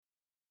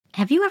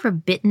Have you ever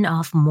bitten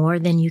off more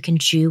than you can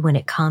chew when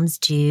it comes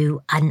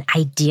to an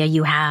idea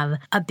you have,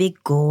 a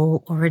big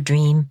goal or a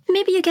dream?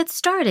 Maybe you get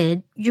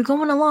started, you're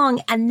going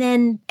along, and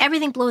then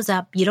everything blows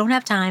up, you don't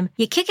have time,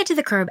 you kick it to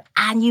the curb,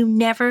 and you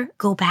never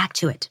go back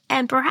to it.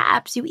 And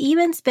perhaps you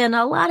even spend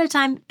a lot of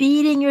time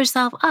beating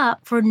yourself up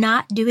for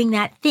not doing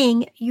that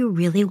thing you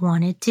really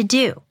wanted to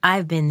do.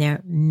 I've been there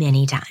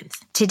many times.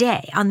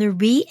 Today on the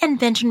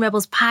Reinvention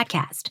Rebels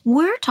podcast,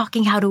 we're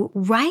talking how to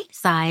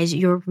right-size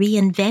your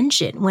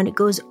reinvention when it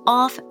goes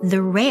off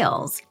the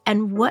rails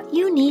and what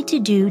you need to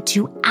do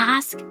to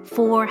ask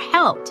for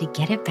help to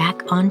get it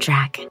back on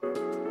track.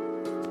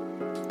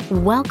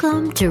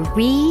 Welcome to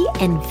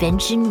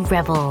Reinvention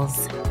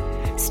Rebels.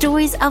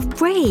 Stories of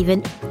brave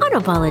and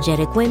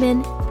unapologetic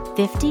women,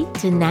 50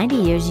 to 90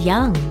 years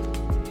young,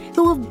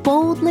 who have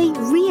boldly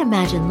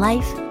reimagined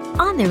life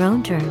on their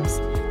own terms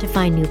to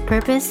find new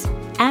purpose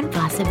and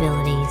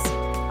possibilities.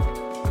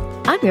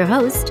 I'm your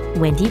host,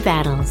 Wendy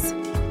Battles.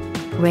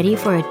 Ready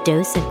for a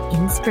dose of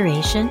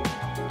inspiration?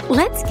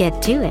 Let's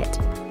get to it.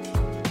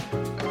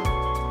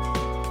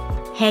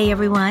 Hey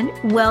everyone,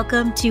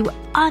 welcome to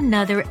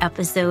another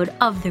episode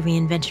of the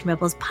Reinvention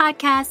Rebels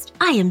podcast.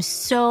 I am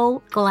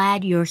so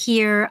glad you're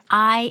here.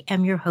 I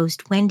am your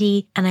host,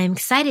 Wendy, and I'm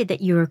excited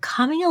that you're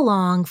coming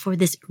along for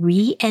this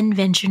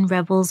Reinvention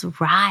Rebels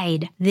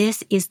ride.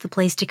 This is the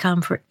place to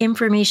come for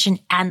information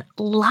and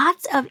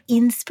lots of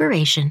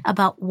inspiration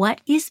about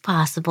what is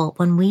possible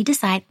when we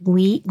decide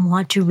we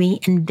want to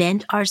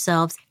reinvent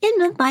ourselves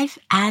in life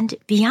and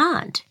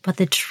beyond. But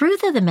the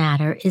truth of the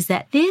matter is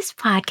that this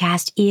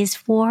podcast is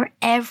for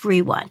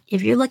everyone.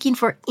 If you're looking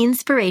for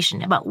inspiration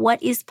about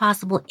what is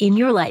possible in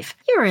your life,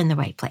 you're in the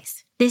right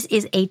place. This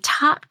is a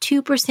top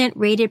 2%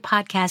 rated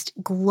podcast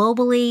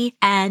globally,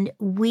 and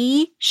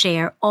we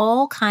share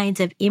all kinds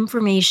of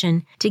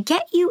information to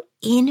get you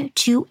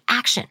into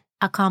action.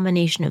 A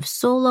combination of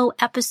solo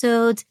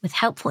episodes with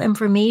helpful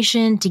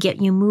information to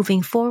get you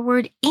moving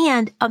forward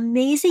and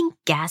amazing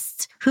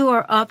guests who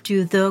are up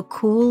to the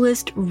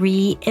coolest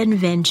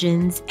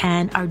reinventions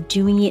and are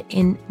doing it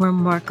in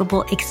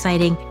remarkable,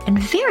 exciting, and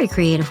very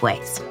creative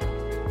ways.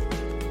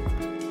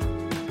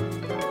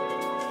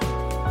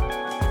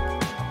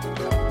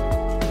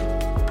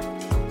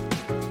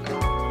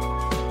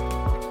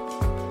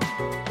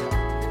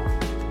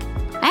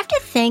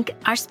 Thank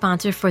our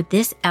sponsor for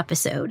this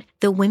episode,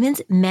 the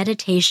Women's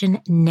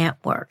Meditation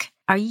Network.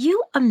 Are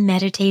you a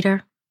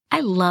meditator? I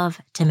love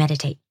to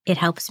meditate. It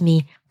helps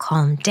me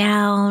calm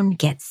down,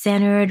 get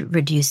centered,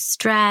 reduce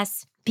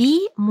stress,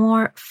 be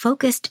more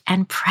focused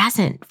and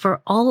present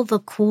for all the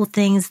cool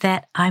things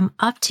that I'm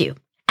up to.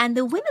 And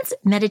the Women's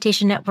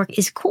Meditation Network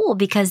is cool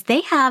because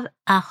they have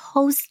a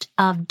host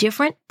of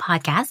different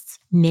podcasts,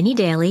 many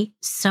daily,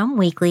 some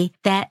weekly,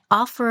 that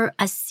offer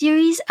a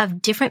series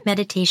of different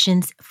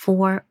meditations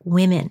for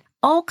women.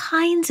 All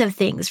kinds of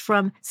things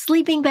from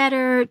sleeping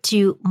better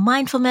to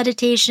mindful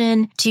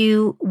meditation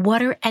to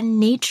water and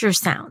nature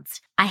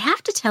sounds. I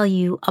have to tell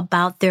you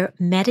about their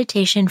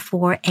meditation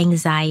for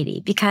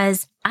anxiety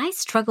because I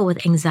struggle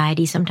with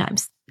anxiety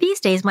sometimes.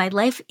 These days, my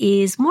life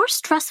is more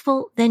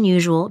stressful than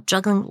usual,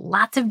 juggling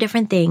lots of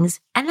different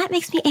things, and that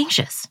makes me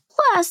anxious.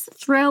 Plus,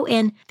 throw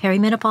in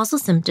perimenopausal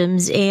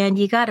symptoms, and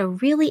you got a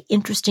really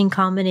interesting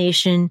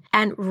combination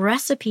and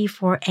recipe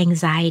for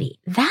anxiety.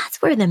 That's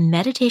where the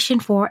meditation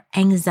for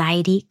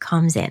anxiety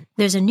comes in.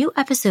 There's a new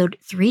episode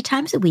 3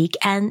 times a week,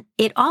 and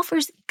it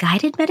offers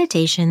guided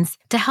meditations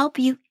to help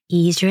you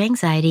ease your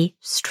anxiety,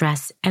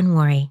 stress, and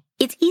worry.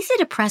 It's easy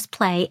to press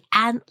play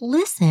and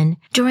listen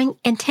during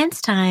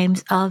intense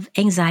times of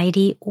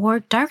anxiety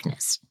or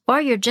darkness, or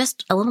you're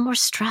just a little more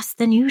stressed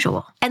than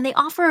usual. And they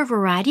offer a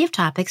variety of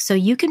topics so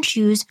you can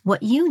choose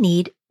what you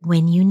need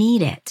when you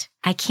need it.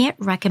 I can't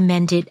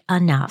recommend it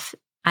enough.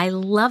 I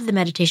love the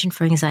meditation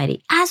for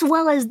anxiety, as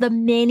well as the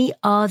many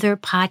other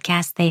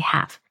podcasts they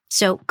have.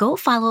 So go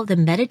follow the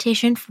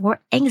Meditation for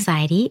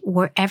Anxiety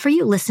wherever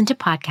you listen to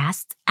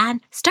podcasts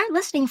and start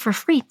listening for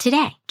free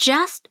today.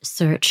 Just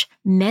search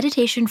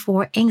Meditation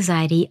for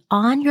Anxiety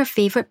on your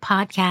favorite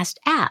podcast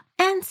app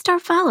and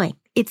start following.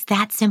 It's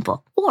that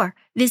simple. Or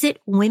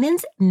visit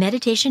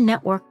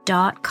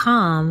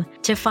womensmeditationnetwork.com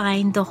to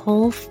find the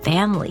whole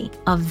family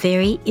of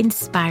very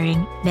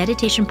inspiring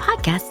meditation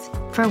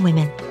podcasts for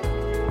women.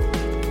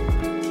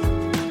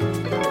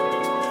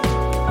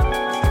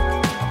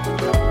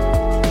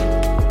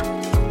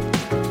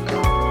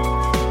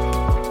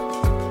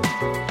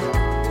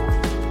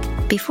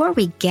 Before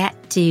we get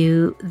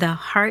to the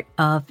heart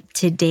of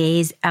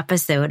today's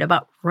episode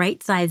about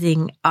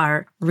right-sizing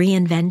our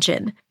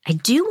reinvention, I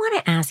do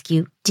want to ask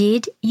you,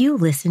 did you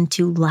listen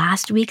to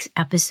last week's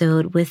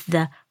episode with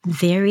the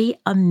very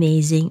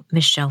amazing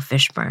Michelle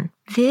Fishburne?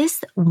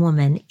 This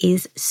woman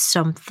is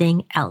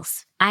something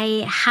else.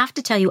 I have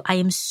to tell you, I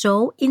am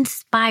so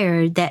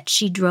inspired that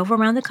she drove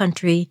around the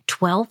country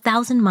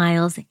 12,000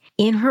 miles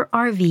in her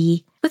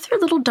RV with her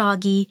little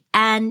doggie,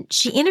 and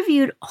she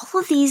interviewed all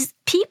of these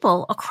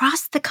people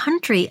across the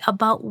country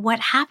about what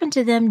happened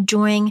to them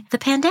during the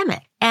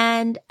pandemic.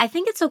 And I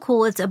think it's so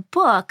cool. It's a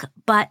book,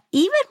 but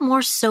even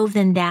more so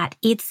than that,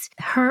 it's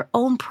her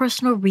own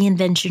personal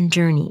reinvention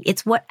journey.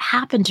 It's what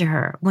happened to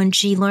her when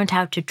she learned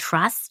how to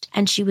trust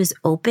and she was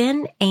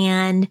open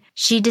and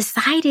she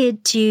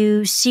decided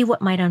to see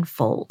what might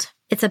unfold.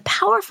 It's a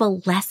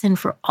powerful lesson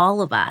for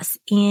all of us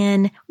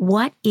in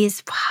what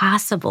is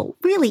possible,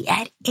 really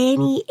at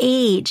any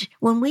age,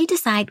 when we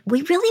decide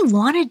we really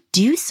want to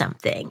do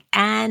something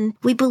and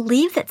we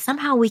believe that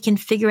somehow we can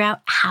figure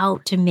out how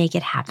to make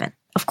it happen.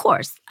 Of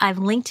course, I've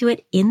linked to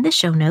it in the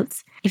show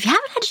notes. If you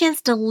haven't had a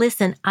chance to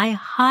listen, I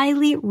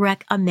highly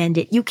recommend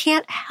it. You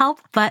can't help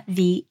but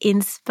be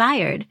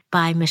inspired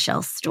by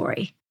Michelle's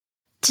story.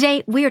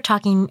 Today, we are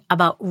talking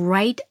about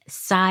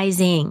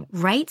right-sizing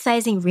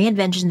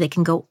reinvention that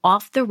can go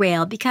off the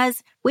rail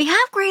because we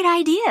have great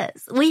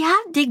ideas. We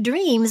have big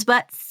dreams,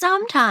 but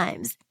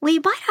sometimes we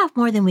bite off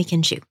more than we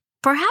can chew.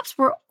 Perhaps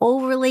we're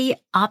overly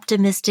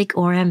optimistic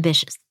or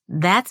ambitious.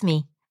 That's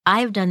me.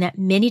 I've done that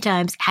many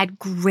times, had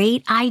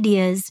great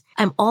ideas.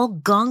 I'm all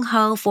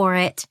gung-ho for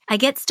it. I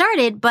get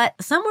started, but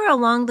somewhere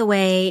along the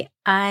way,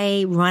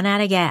 I run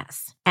out of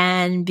gas.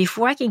 And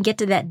before I can get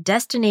to that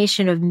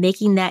destination of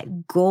making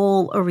that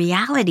goal a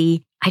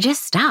reality, I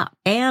just stop.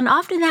 And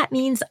often that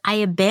means I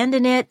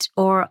abandon it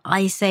or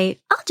I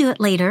say, I'll do it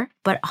later,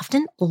 but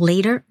often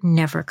later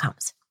never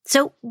comes.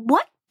 So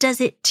what does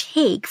it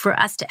take for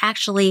us to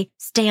actually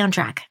stay on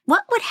track?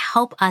 What would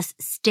help us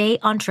stay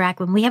on track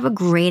when we have a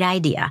great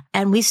idea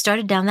and we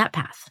started down that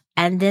path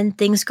and then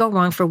things go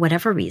wrong for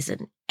whatever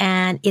reason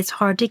and it's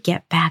hard to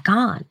get back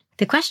on?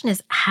 The question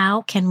is,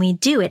 how can we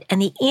do it?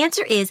 And the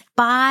answer is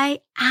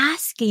by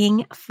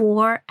asking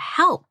for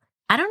help.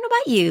 I don't know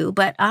about you,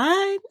 but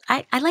I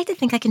like to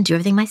think I can do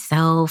everything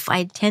myself.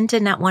 I tend to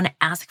not want to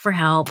ask for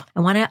help.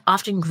 I want to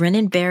often grin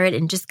and bear it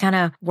and just kind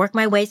of work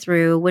my way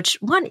through, which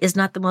one is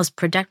not the most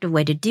productive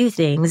way to do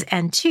things.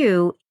 And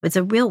two, it's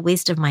a real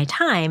waste of my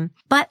time.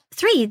 But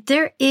three,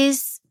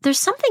 there's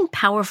something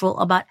powerful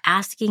about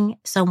asking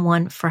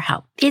someone for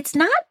help. It's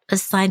not a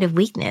sign of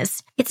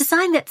weakness. It's a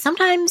sign that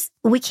sometimes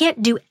we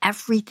can't do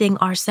everything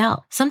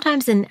ourselves.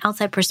 Sometimes an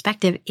outside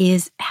perspective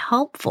is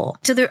helpful.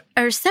 So there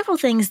are several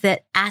things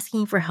that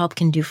asking for help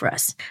can do for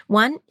us.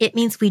 One, it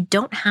means we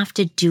don't have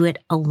to do it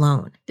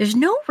alone. There's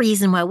no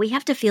reason why we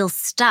have to feel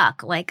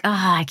stuck, like,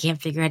 I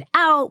can't figure it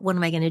out. What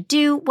am I going to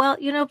do? Well,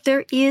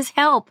 there is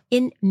help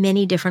in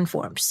many different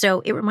forms. So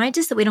it reminds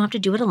us that we don't have to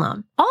do it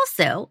alone.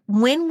 Also,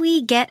 when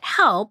we get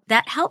help,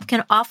 that help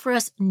can offer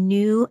us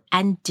new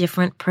and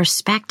different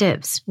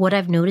perspectives. What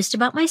I've noticed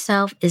about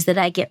myself is that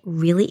I get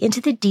really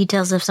into the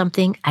details of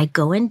something. I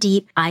go in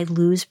deep, I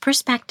lose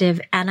perspective,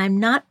 and I'm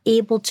not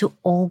able to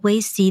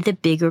always see the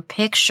bigger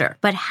picture.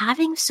 But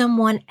having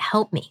someone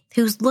help me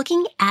who's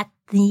looking at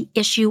the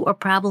issue or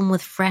problem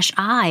with fresh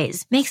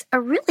eyes makes a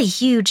really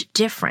huge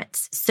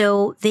difference.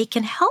 So they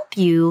can help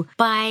you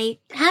by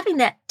having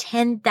that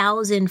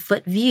 10,000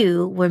 foot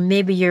view where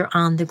maybe you're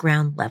on the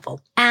ground level.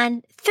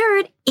 And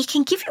third, it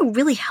can give you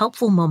really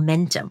helpful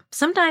momentum.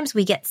 Sometimes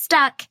we get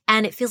stuck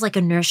and it feels like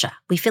inertia.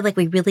 We feel like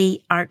we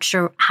really aren't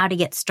sure how to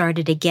get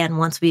started again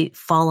once we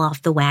fall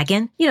off the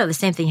wagon. The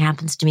same thing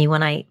happens to me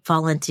when I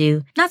fall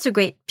into not so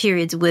great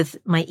periods with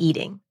my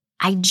eating.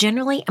 I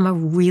generally am a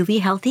really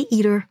healthy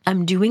eater.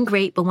 I'm doing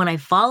great. But when I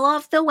fall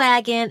off the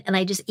wagon and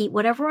I just eat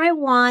whatever I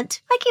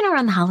want, like,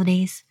 around the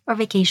holidays or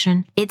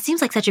vacation, it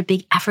seems like such a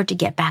big effort to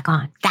get back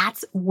on.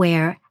 That's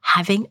where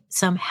having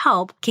some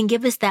help can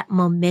give us that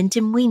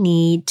momentum we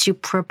need to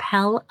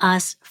propel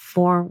us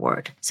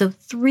forward. So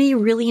 3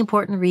 really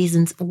important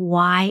reasons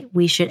why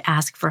we should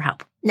ask for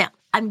help. Now,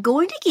 I'm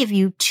going to give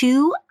you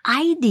 2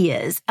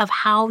 ideas of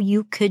how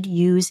you could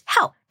use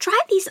help. Try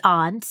these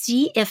on,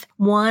 see if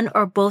one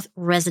or both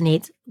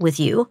resonates with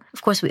you.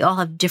 Of course, we all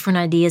have different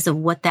ideas of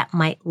what that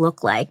might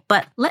look like,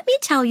 but let me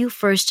tell you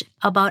first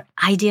about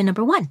idea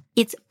number 1.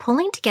 It's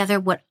pulling together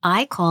what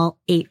I call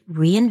a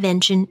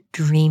reinvention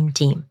dream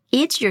team.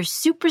 It's your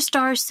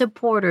superstar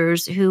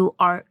supporters who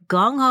are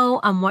gung-ho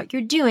on what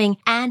you're doing,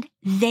 and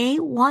they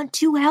want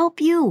to help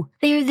you.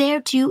 They're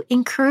there to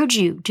encourage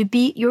you, to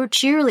be your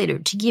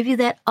cheerleader, to give you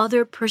that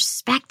other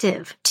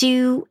perspective,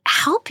 to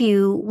help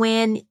you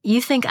when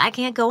you think, I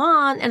can't go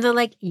on. And they're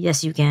like,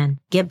 yes, you can.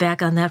 Get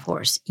back on that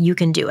horse. You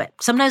can do it.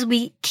 Sometimes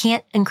we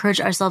can't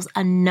encourage ourselves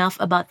enough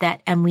about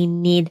that, and we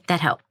need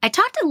that help. I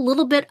talked a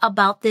little bit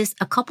about this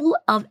a couple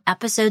of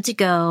episodes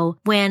ago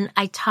when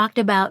I talked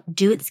about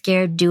do it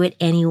scared, do it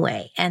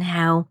anyway, and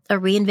how a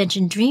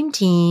reinvention dream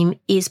team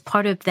is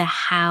part of the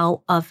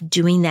how of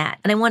doing that.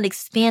 And I want to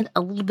expand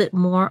a little bit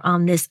more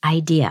on this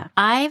idea.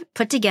 I've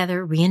put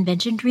together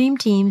reinvention dream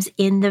teams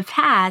in the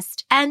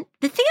past, and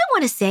the thing I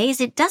want to say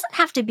is it doesn't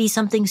have to be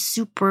something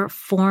super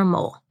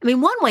formal. I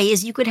mean, one way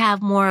is you could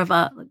have more of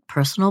a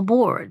personal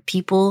board,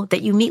 people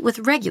that you meet with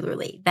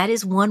regularly. That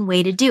is one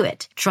way to do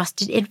it.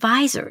 Trusted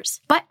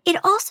advisors. But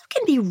it also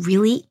can be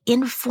really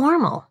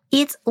informal.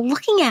 It's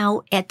looking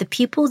out at the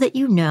people that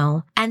you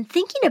know and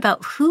thinking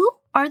about who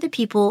are the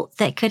people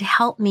that could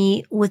help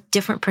me with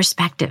different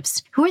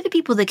perspectives? Who are the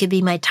people that could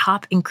be my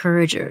top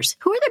encouragers?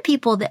 Who are the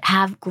people that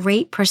have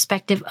great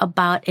perspective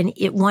about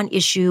one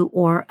issue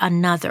or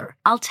another?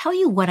 I'll tell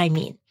you what I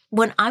mean.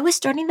 When I was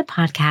starting the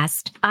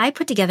podcast, I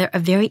put together a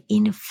very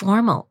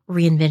informal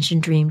Reinvention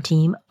Dream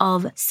Team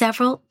of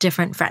several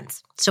different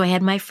friends. So I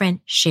had my friend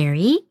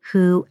Sherry,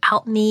 who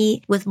helped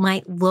me with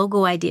my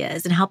logo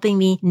ideas and helping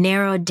me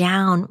narrow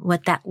down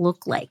what that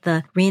looked like,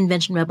 the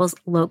Reinvention Rebels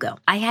logo.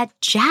 I had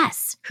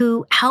Jess,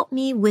 who helped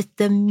me with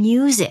the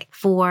music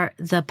for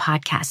the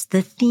podcast,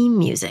 the theme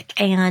music.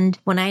 And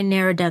when I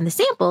narrowed down the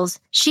samples,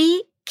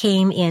 she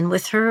came in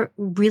with her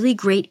really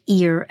great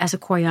ear as a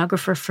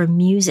choreographer for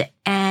music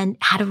and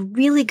had a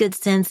really good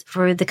sense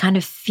for the kind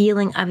of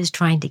feeling I was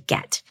trying to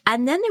get.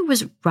 And then there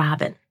was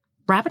Robin.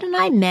 Robin and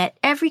I met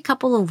every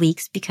couple of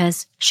weeks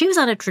because she was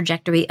on a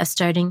trajectory of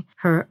starting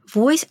her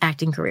voice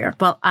acting career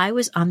while I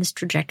was on this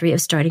trajectory of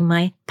starting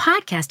my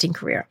podcasting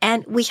career.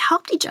 And we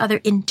helped each other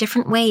in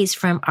different ways,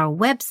 from our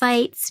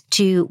websites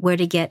to where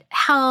to get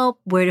help,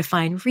 where to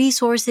find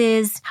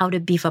resources, how to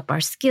beef up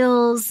our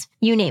skills,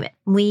 you name it.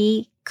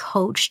 We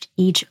coached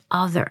each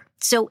other.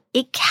 So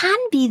it can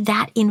be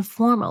that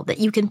informal that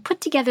you can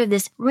put together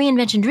this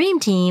Reinvention Dream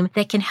Team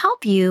that can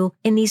help you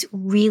in these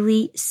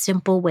really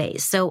simple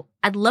ways. So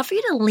I'd love for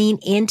you to lean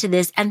into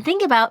this and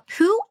think about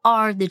who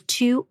are the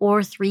 2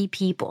 or 3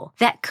 people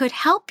that could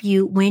help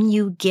you when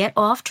you get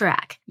off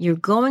track. You're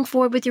going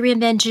forward with your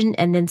reinvention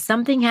and then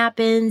something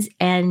happens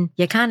and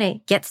you kind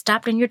of get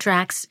stopped in your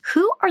tracks.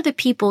 Who are the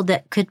people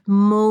that could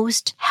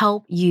most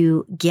help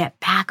you get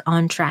back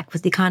on track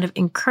with the kind of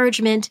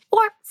encouragement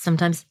or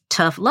sometimes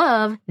tough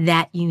love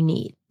that you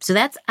need? So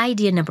that's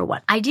idea number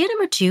 1. Idea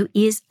number 2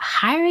 is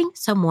hiring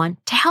someone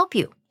to help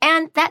you.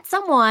 And that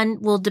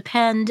someone will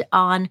depend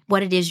on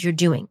what it is you're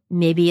doing.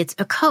 Maybe it's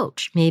a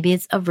coach. Maybe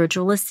it's a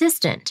virtual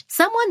assistant.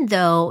 Someone,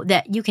 though,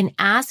 that you can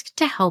ask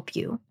to help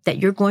you, that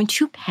you're going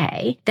to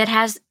pay, that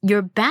has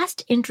your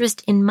best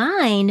interest in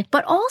mind,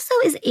 but also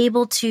is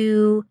able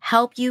to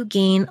help you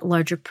gain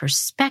larger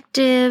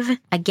perspective.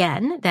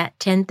 Again, that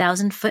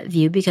 10,000 foot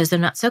view, because they're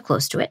not so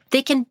close to it.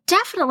 They can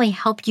definitely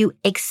help you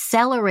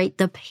accelerate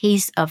the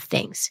pace of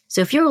things. So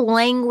if you're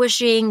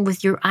languishing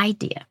with your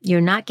idea, you're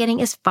not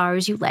getting as far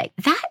as you like,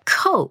 that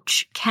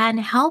coach can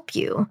help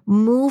you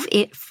move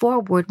it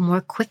forward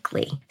more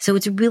quickly. So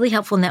it's really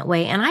helpful in that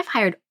way. And I've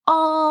hired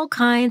all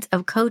kinds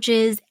of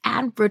coaches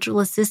and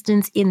virtual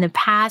assistants in the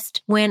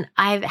past when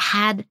I've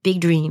had big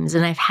dreams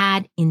and I've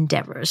had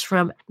endeavors,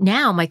 from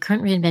now my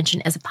current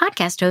reinvention as a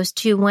podcast host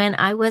to when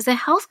I was a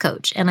health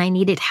coach and I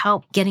needed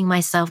help getting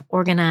myself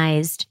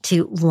organized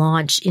to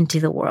launch into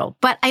the world.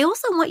 But I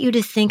also want you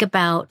to think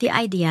about the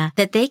idea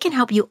that they can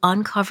help you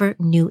uncover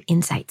new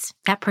insights.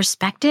 That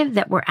perspective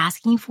that we're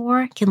asking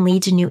for can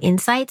lead to new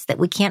insights that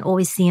we can't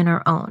always see on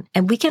our own.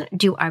 And we can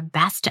do our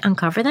best to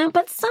uncover them,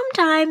 but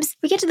sometimes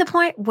we get to the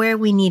point where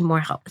we need more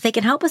help. They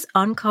can help us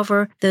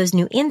uncover those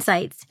new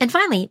insights. And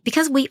finally,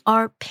 because we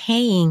are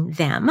paying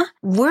them,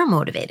 we're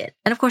motivated.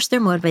 And of course, they're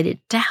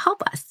motivated to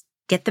help us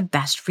get the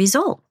best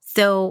result.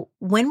 So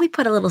when we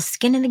put a little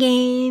skin in the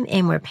game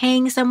and we're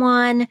paying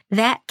someone,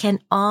 that can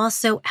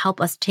also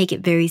help us take it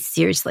very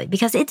seriously,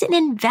 because it's an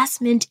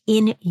investment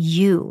in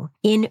you,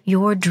 in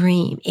your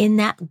dream, in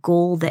that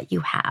goal that you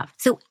have.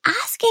 So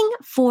asking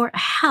for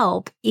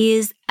help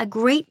is a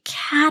great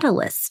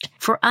catalyst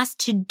for us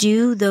to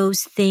do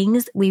those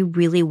things we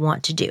really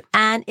want to do.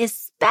 And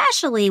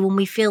especially when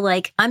we feel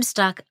like I'm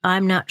stuck,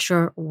 I'm not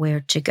sure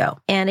where to go.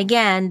 And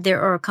again,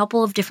 there are a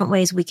couple of different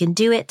ways we can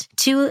do it.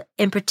 2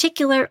 in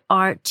particular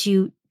are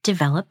to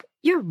develop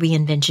your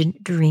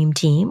Reinvention Dream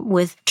Team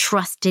with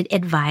trusted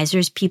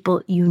advisors,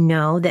 people you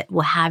know that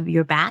will have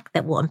your back,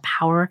 that will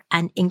empower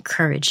and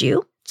encourage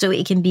you. So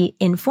it can be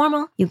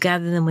informal. You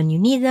gather them when you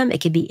need them.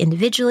 It could be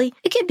individually.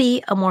 It could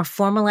be a more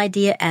formal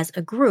idea as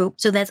a group.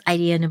 So that's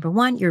idea number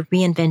 1, your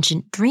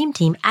Reinvention Dream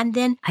Team. And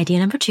then idea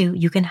number 2,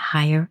 you can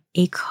hire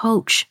a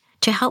coach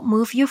to help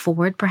move you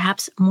forward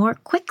perhaps more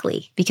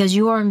quickly, because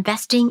you are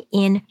investing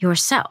in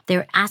yourself.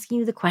 They're asking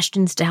you the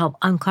questions to help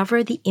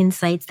uncover the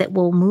insights that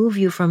will move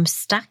you from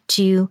stuck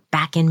to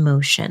back in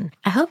motion.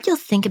 I hope you'll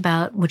think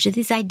about which of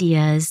these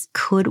ideas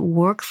could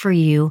work for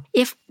you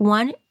if,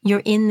 one,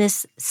 you're in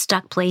this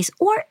stuck place,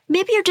 or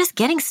maybe you're just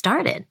getting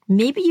started.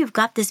 Maybe you've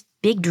got this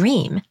big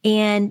dream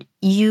and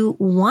you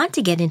want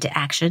to get into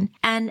action,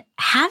 and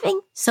having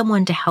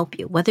someone to help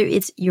you, whether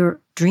it's your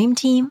dream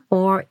team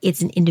or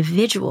it's an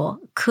individual,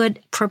 could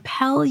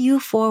propel you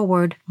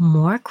forward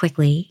more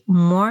quickly,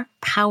 more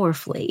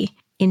powerfully,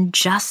 in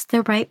just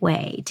the right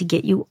way to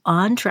get you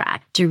on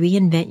track to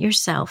reinvent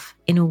yourself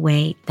in a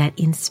way that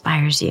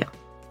inspires you.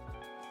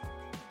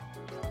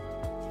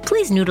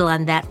 Please noodle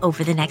on that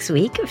over the next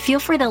week. Feel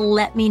free to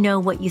let me know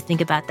what you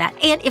think about that.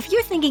 And if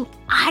you're thinking,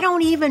 I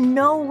don't even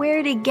know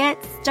where to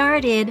get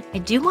started, I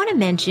do want to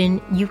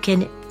mention you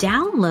can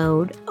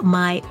download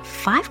my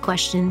 5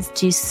 questions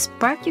to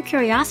spark your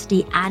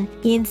curiosity and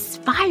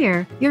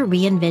inspire your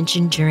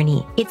reinvention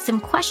journey. It's some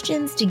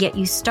questions to get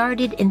you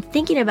started in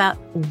thinking about,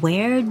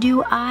 where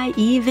do I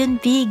even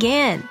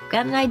begin?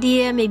 Got an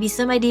idea, maybe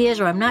some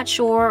ideas, or I'm not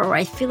sure, or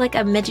I feel like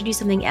I'm meant to do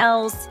something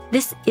else.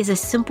 This is a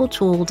simple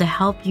tool to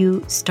help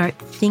you start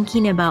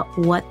thinking about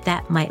what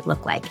that might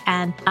look like.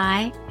 And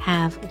I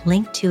have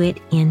linked to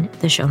it in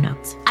the show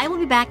notes. I will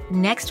be back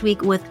next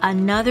week with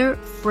another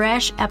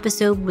fresh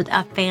episode with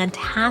a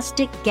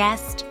fantastic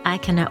guest. I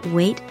cannot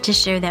wait to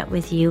share that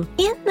with you.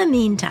 In the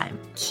meantime,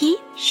 keep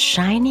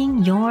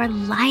shining your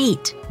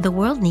light. The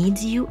world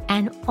needs you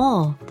and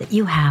all that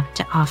you have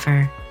to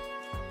offer.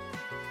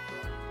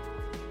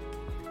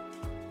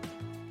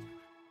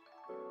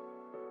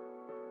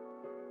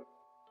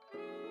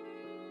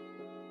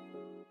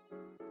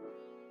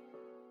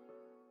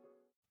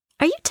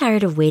 Are you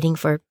tired of waiting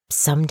for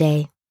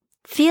someday?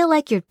 Feel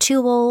like you're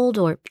too old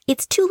or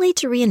it's too late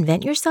to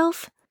reinvent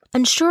yourself?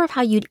 Unsure of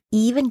how you'd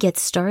even get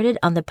started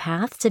on the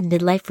path to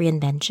midlife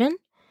reinvention?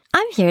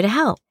 I'm here to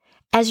help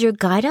as your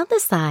guide on the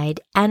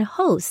side and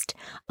host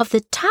of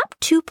the top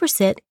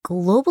 2%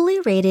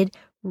 globally rated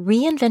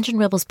Reinvention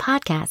Rebels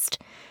podcast.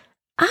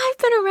 I've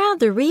been around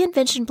the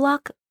reinvention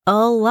block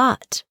a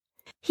lot.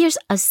 Here's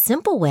a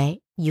simple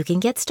way you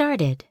can get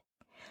started.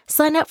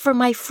 Sign up for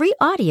my free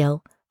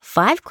audio,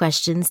 5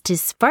 questions to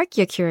spark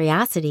your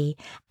curiosity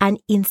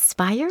and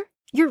inspire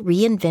your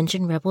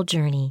reinvention rebel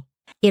journey.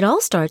 It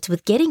all starts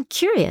with getting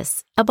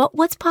curious about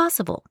what's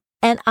possible.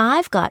 And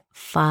I've got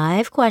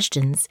 5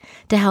 questions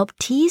to help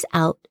tease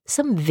out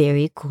some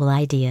very cool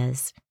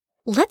ideas.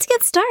 Let's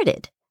get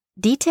started.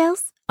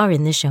 Details are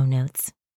in the show notes.